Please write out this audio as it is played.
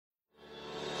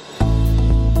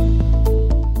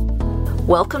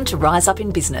Welcome to Rise Up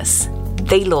in Business,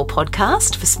 the law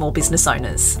podcast for small business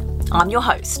owners. I'm your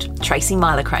host, Tracy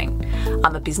Myler-Crane.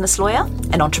 I'm a business lawyer,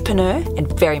 an entrepreneur, and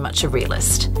very much a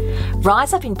realist.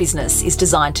 Rise Up in Business is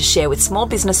designed to share with small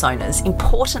business owners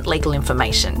important legal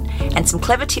information and some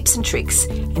clever tips and tricks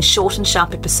in short and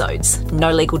sharp episodes,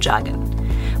 no legal jargon.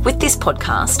 With this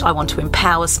podcast, I want to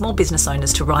empower small business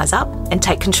owners to rise up and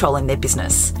take control in their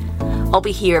business. I'll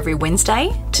be here every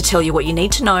Wednesday to tell you what you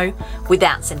need to know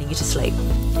without sending you to sleep.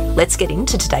 Let's get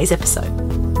into today's episode.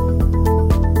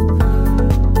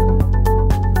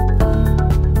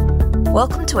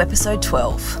 Welcome to episode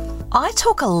 12. I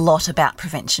talk a lot about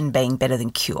prevention being better than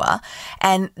cure,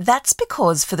 and that's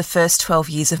because for the first 12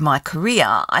 years of my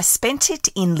career, I spent it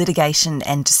in litigation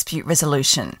and dispute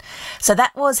resolution. So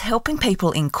that was helping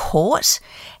people in court,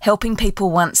 helping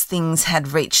people once things had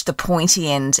reached the pointy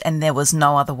end and there was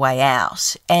no other way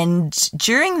out. And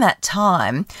during that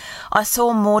time, I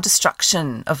saw more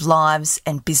destruction of lives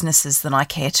and businesses than I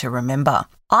care to remember.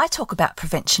 I talk about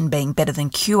prevention being better than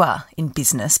cure in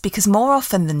business because more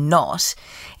often than not,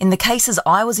 in the cases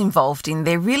I was involved in,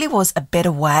 there really was a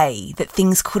better way that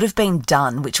things could have been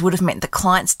done, which would have meant the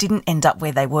clients didn't end up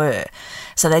where they were.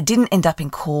 So they didn't end up in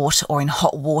court or in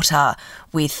hot water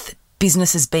with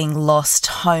businesses being lost,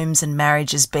 homes and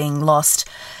marriages being lost.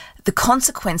 The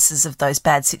consequences of those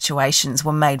bad situations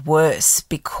were made worse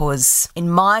because, in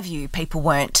my view, people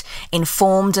weren't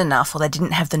informed enough or they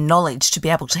didn't have the knowledge to be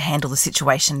able to handle the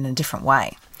situation in a different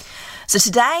way. So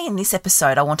today, in this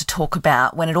episode, I want to talk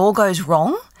about when it all goes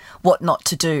wrong, what not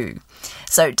to do.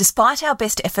 So despite our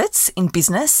best efforts in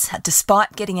business,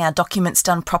 despite getting our documents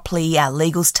done properly, our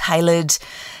legals tailored,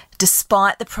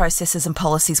 despite the processes and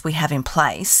policies we have in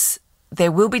place, there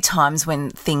will be times when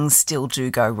things still do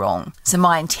go wrong. So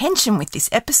my intention with this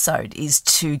episode is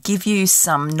to give you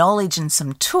some knowledge and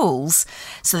some tools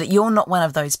so that you're not one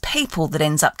of those people that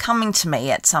ends up coming to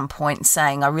me at some point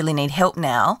saying, I really need help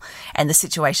now, and the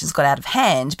situation's got out of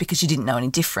hand because you didn't know any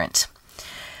different.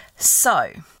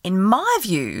 So, in my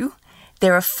view,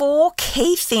 there are 4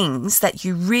 key things that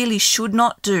you really should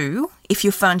not do if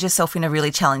you found yourself in a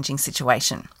really challenging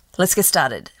situation. Let's get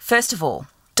started. First of all,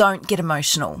 don't get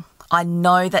emotional. I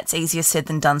know that's easier said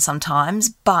than done sometimes,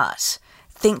 but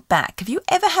think back. Have you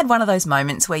ever had one of those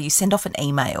moments where you send off an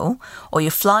email or you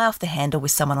fly off the handle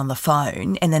with someone on the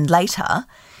phone and then later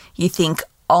you think,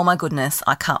 oh my goodness,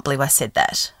 I can't believe I said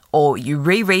that. Or you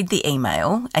reread the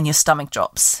email and your stomach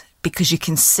drops because you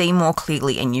can see more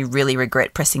clearly and you really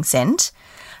regret pressing send?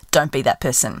 Don't be that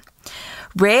person.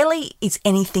 Rarely is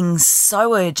anything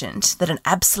so urgent that an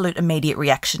absolute immediate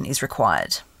reaction is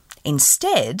required.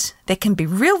 Instead, there can be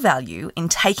real value in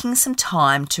taking some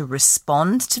time to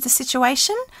respond to the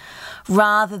situation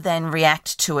rather than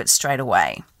react to it straight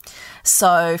away.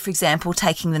 So, for example,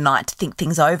 taking the night to think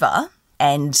things over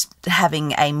and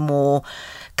having a more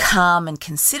calm and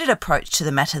considered approach to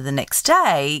the matter the next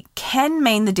day can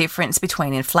mean the difference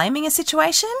between inflaming a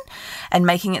situation and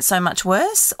making it so much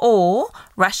worse, or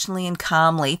rationally and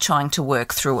calmly trying to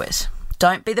work through it.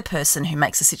 Don't be the person who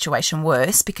makes a situation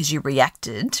worse because you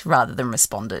reacted rather than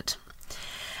responded.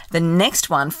 The next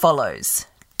one follows.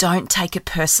 Don't take it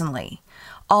personally.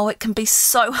 Oh, it can be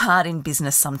so hard in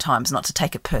business sometimes not to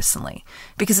take it personally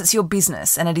because it's your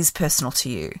business and it is personal to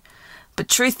you. But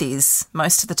truth is,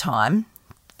 most of the time,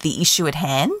 the issue at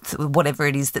hand, whatever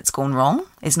it is that's gone wrong,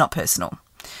 is not personal.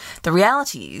 The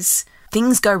reality is,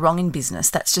 things go wrong in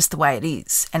business. That's just the way it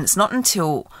is. And it's not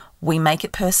until we make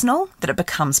it personal that it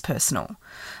becomes personal.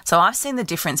 So I've seen the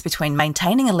difference between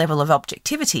maintaining a level of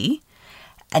objectivity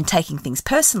and taking things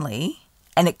personally,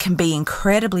 and it can be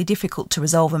incredibly difficult to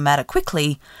resolve a matter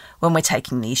quickly when we're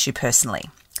taking the issue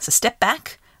personally. So step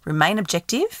back, remain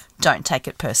objective, don't take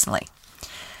it personally.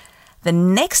 The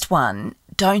next one,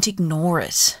 don't ignore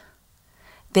it.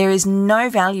 There is no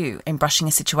value in brushing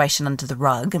a situation under the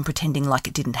rug and pretending like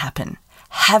it didn't happen.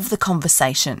 Have the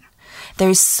conversation. There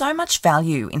is so much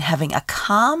value in having a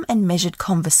calm and measured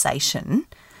conversation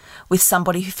with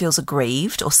somebody who feels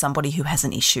aggrieved or somebody who has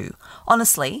an issue.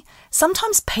 Honestly,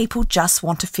 sometimes people just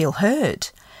want to feel heard.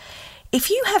 If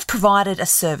you have provided a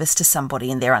service to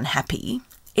somebody and they're unhappy,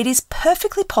 it is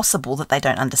perfectly possible that they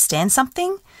don't understand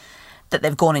something, that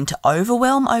they've gone into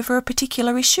overwhelm over a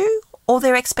particular issue, or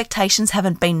their expectations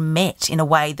haven't been met in a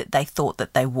way that they thought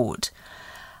that they would.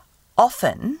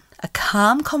 Often, a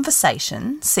calm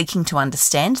conversation seeking to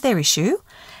understand their issue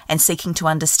and seeking to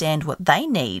understand what they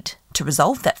need to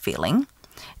resolve that feeling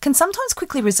can sometimes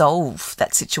quickly resolve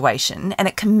that situation, and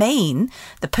it can mean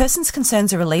the person's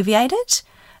concerns are alleviated,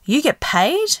 you get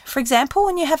paid, for example,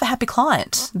 and you have a happy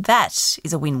client. That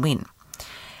is a win-win.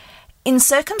 In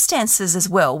circumstances as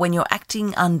well, when you're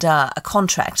acting under a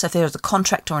contract, so if there's a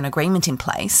contract or an agreement in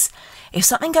place, if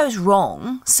something goes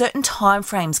wrong, certain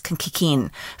timeframes can kick in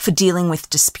for dealing with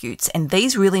disputes, and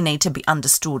these really need to be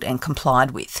understood and complied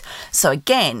with. So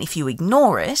again, if you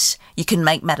ignore it, you can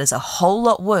make matters a whole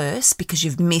lot worse because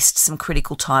you've missed some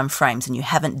critical timeframes and you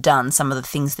haven't done some of the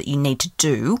things that you need to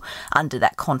do under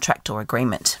that contract or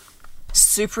agreement.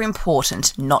 Super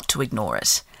important not to ignore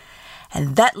it.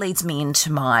 And that leads me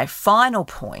into my final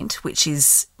point, which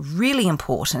is really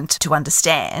important to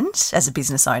understand as a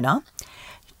business owner.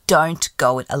 Don't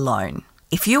go it alone.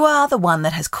 If you are the one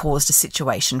that has caused a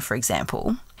situation, for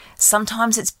example,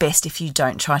 sometimes it's best if you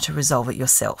don't try to resolve it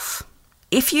yourself.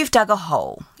 If you've dug a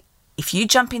hole, if you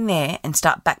jump in there and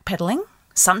start backpedaling,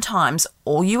 sometimes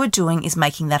all you are doing is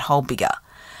making that hole bigger.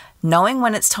 Knowing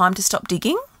when it's time to stop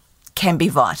digging can be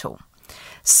vital.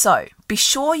 So be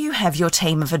sure you have your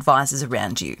team of advisors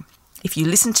around you. If you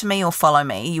listen to me or follow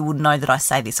me, you will know that I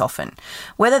say this often.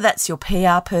 Whether that's your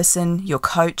PR person, your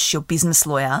coach, your business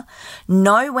lawyer,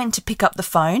 know when to pick up the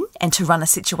phone and to run a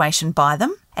situation by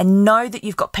them, and know that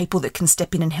you've got people that can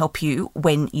step in and help you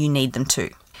when you need them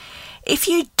to. If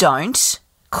you don't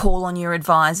call on your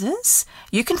advisors,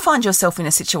 you can find yourself in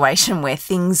a situation where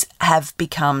things have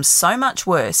become so much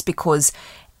worse because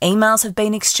emails have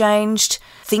been exchanged,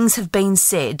 things have been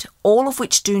said, all of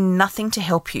which do nothing to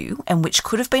help you and which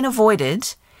could have been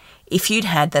avoided if you'd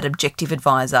had that objective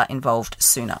advisor involved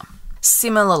sooner.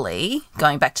 Similarly,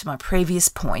 going back to my previous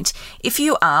point, if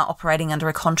you are operating under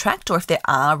a contract or if there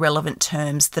are relevant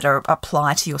terms that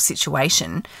apply to your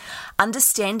situation,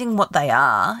 understanding what they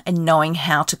are and knowing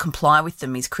how to comply with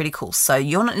them is critical. So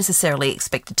you're not necessarily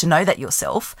expected to know that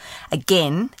yourself.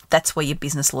 Again, that's where your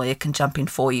business lawyer can jump in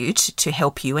for you to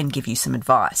help you and give you some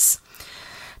advice.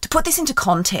 To put this into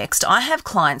context, I have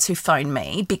clients who phone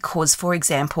me because, for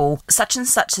example, such and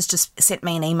such has just sent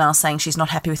me an email saying she's not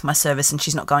happy with my service and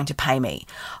she's not going to pay me.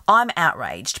 I'm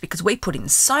outraged because we put in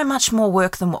so much more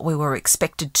work than what we were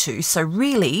expected to. So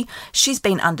really, she's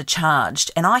been undercharged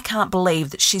and I can't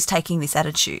believe that she's taking this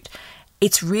attitude.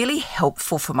 It's really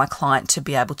helpful for my client to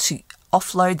be able to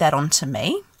offload that onto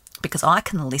me, because I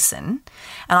can listen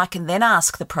and I can then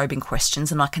ask the probing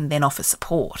questions and I can then offer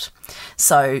support.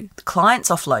 So the client's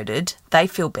offloaded, they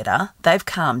feel better, they've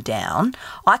calmed down.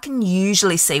 I can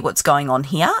usually see what's going on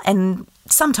here, and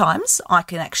sometimes I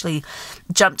can actually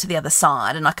jump to the other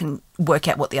side and I can work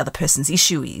out what the other person's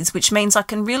issue is, which means I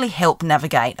can really help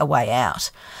navigate a way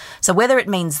out. So whether it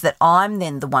means that I'm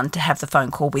then the one to have the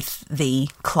phone call with the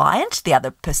client, the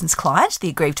other person's client, the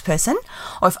aggrieved person,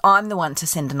 or if I'm the one to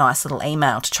send a nice little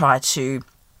email to try to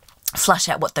flush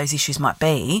out what those issues might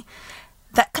be,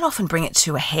 that can often bring it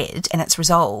to a head and it's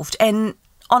resolved. And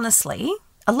honestly,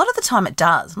 a lot of the time it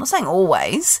does. I'm not saying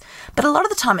always, but a lot of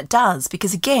the time it does,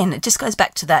 because again, it just goes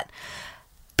back to that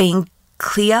being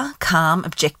clear, calm,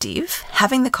 objective,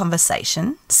 having the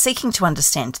conversation, seeking to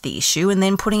understand the issue, and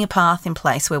then putting a path in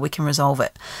place where we can resolve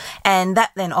it. And that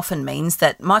then often means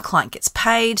that my client gets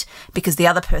paid because the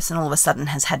other person all of a sudden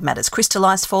has had matters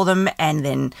crystallised for them, and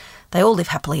then they all live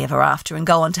happily ever after and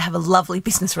go on to have a lovely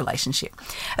business relationship.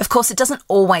 Of course, it doesn't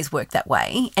always work that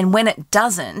way. And when it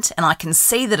doesn't, and I can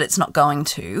see that it's not going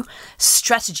to,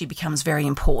 strategy becomes very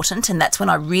important. And that's when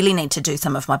I really need to do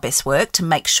some of my best work to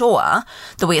make sure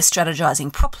that we are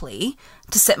strategizing properly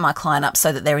to set my client up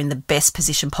so that they're in the best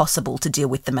position possible to deal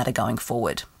with the matter going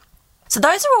forward. So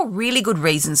those are all really good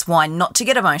reasons why not to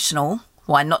get emotional,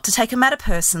 why not to take a matter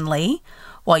personally,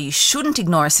 why you shouldn't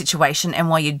ignore a situation, and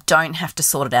why you don't have to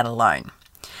sort it out alone.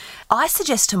 I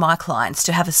suggest to my clients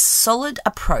to have a solid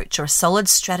approach or a solid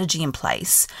strategy in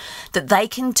place that they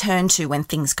can turn to when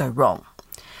things go wrong.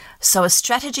 So a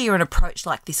strategy or an approach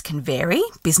like this can vary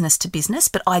business to business,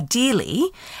 but ideally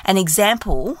an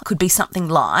example could be something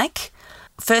like,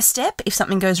 first step, if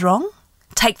something goes wrong,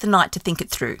 take the night to think it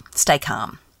through, stay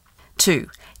calm. 2,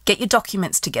 get your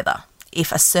documents together.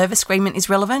 If a service agreement is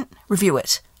relevant, review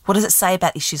it. What does it say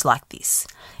about issues like this?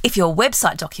 If your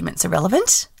website documents are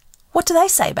relevant, what do they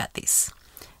say about this?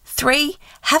 3,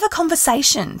 have a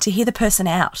conversation to hear the person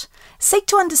out. Seek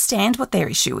to understand what their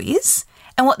issue is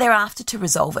and what they're after to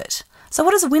resolve it. So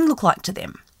what does a win look like to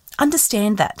them?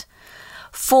 Understand that.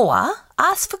 4,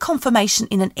 ask for confirmation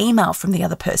in an email from the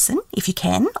other person, if you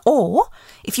can, or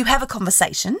if you have a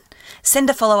conversation, send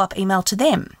a follow-up email to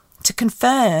them to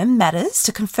confirm matters,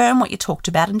 to confirm what you talked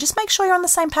about, and just make sure you're on the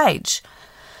same page.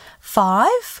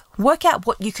 5, work out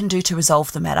what you can do to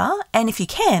resolve the matter, and if you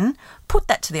can, put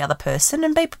that to the other person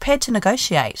and be prepared to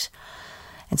negotiate.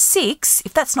 And 6,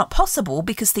 if that's not possible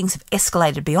because things have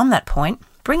escalated beyond that point,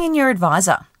 bring in your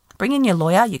advisor. Bring in your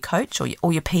lawyer, your coach, or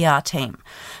your PR team.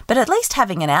 But at least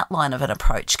having an outline of an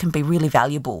approach can be really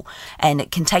valuable, and it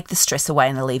can take the stress away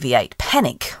and alleviate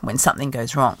panic when something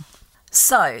goes wrong.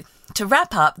 So, to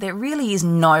wrap up, there really is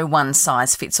no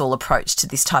one-size-fits-all approach to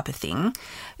this type of thing.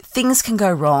 Things can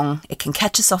go wrong, it can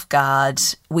catch us off guard,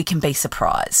 we can be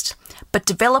surprised. But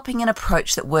developing an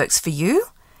approach that works for you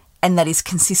and that is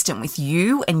consistent with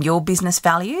you and your business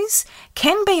values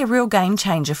can be a real game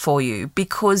changer for you,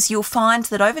 because you'll find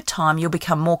that over time you'll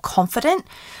become more confident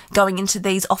going into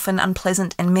these often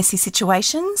unpleasant and messy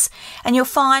situations, and you'll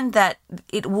find that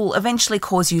it will eventually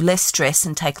cause you less stress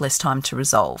and take less time to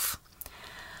resolve.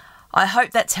 I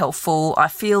hope that's helpful. I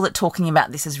feel that talking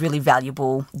about this is really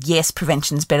valuable. Yes,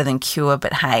 prevention's better than cure,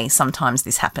 but hey, sometimes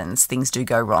this happens. Things do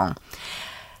go wrong.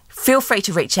 Feel free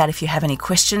to reach out if you have any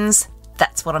questions.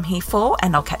 That's what I'm here for,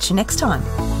 and I'll catch you next time.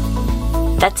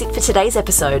 That's it for today's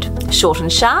episode. Short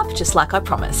and sharp, just like I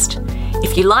promised.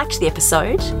 If you liked the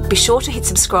episode, be sure to hit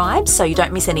subscribe so you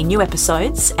don't miss any new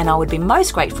episodes, and I would be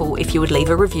most grateful if you would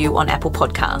leave a review on Apple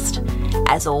Podcast.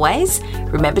 As always,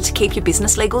 remember to keep your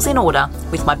business legals in order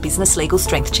with my Business Legal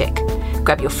Strength Check.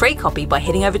 Grab your free copy by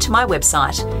heading over to my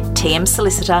website,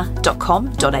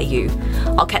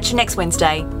 tmsolicitor.com.au. I'll catch you next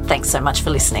Wednesday. Thanks so much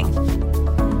for listening.